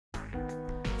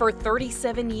For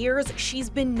 37 years, she's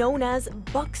been known as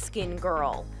Buckskin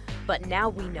Girl, but now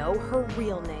we know her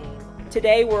real name.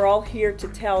 Today we're all here to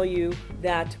tell you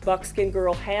that Buckskin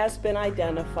Girl has been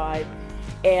identified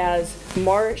as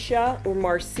Marcia, or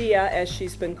Marcia as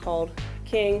she's been called,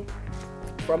 King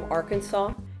from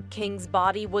Arkansas. King's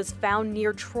body was found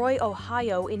near Troy,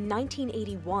 Ohio in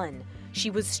 1981.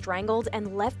 She was strangled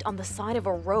and left on the side of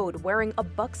a road wearing a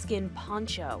buckskin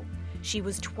poncho. She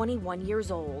was 21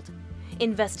 years old.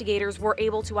 Investigators were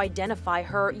able to identify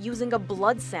her using a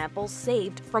blood sample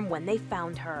saved from when they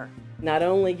found her. Not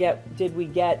only did we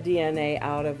get DNA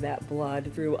out of that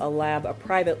blood through a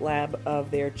private lab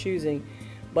of their choosing,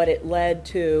 but it led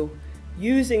to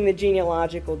using the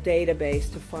genealogical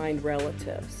database to find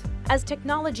relatives. As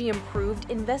technology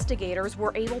improved, investigators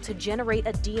were able to generate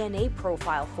a DNA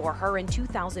profile for her in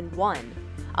 2001.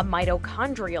 A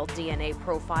mitochondrial DNA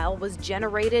profile was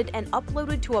generated and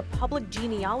uploaded to a public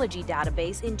genealogy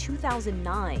database in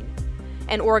 2009.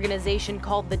 An organization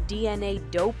called the DNA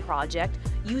Doe Project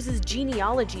uses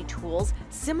genealogy tools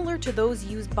similar to those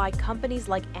used by companies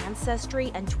like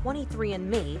Ancestry and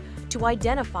 23andMe to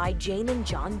identify Jane and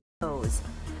John Does.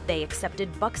 They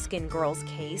accepted Buckskin Girl's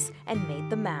case and made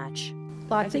the match.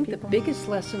 Well, I think the biggest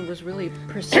lesson was really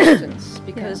persistence,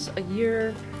 because a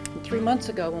year, 3 months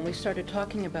ago when we started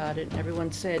talking about it and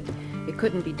everyone said it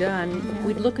couldn't be done,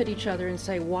 we'd look at each other and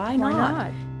say, why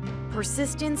not?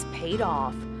 Persistence paid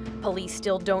off. Police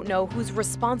still don't know who's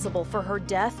responsible for her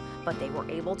death, but they were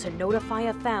able to notify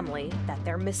a family that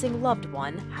their missing loved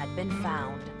one had been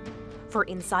found. For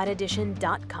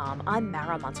InsideEdition.com, I'm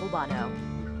Mara Montalbano.